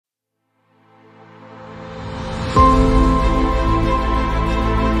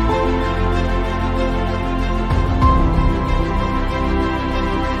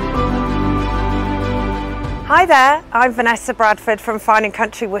Hi there, I'm Vanessa Bradford from Fine and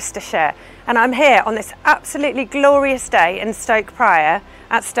Country Worcestershire, and I'm here on this absolutely glorious day in Stoke Prior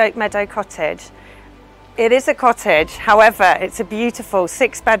at Stoke Meadow Cottage. It is a cottage, however, it's a beautiful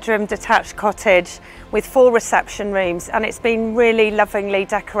 6-bedroom detached cottage with 4 reception rooms, and it's been really lovingly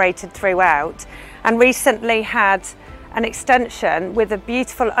decorated throughout, and recently had an extension with a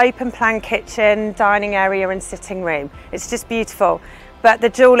beautiful open plan kitchen, dining area and sitting room. It's just beautiful. But the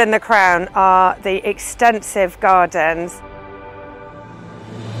jewel in the crown are the extensive gardens.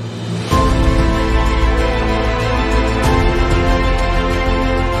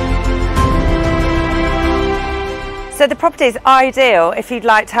 So the property is ideal if you'd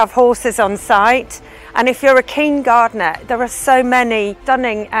like to have horses on site, and if you're a keen gardener, there are so many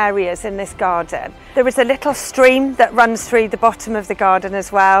stunning areas in this garden. There is a little stream that runs through the bottom of the garden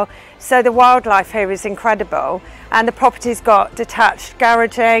as well, so the wildlife here is incredible, and the property's got detached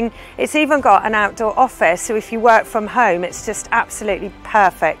garaging. It's even got an outdoor office, so if you work from home, it's just absolutely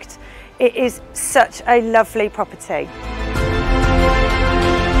perfect. It is such a lovely property.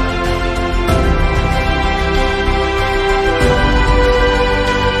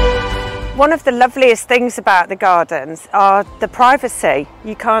 One of the loveliest things about the gardens are the privacy.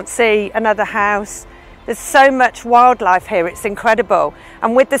 You can't see another house. There's so much wildlife here, it's incredible.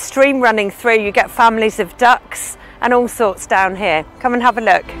 And with the stream running through, you get families of ducks and all sorts down here. Come and have a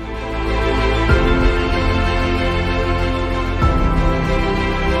look.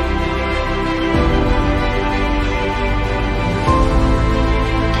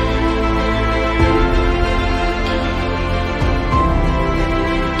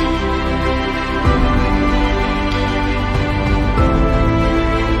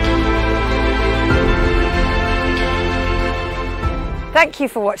 Thank you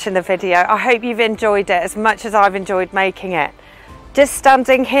for watching the video. I hope you've enjoyed it as much as I've enjoyed making it. Just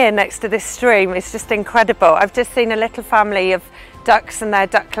standing here next to this stream is just incredible. I've just seen a little family of ducks and their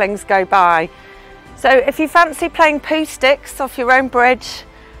ducklings go by. So if you fancy playing poo sticks off your own bridge,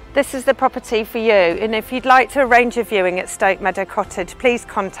 this is the property for you. And if you'd like to arrange a viewing at Stoke Meadow Cottage, please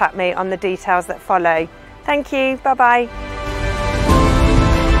contact me on the details that follow. Thank you, bye bye.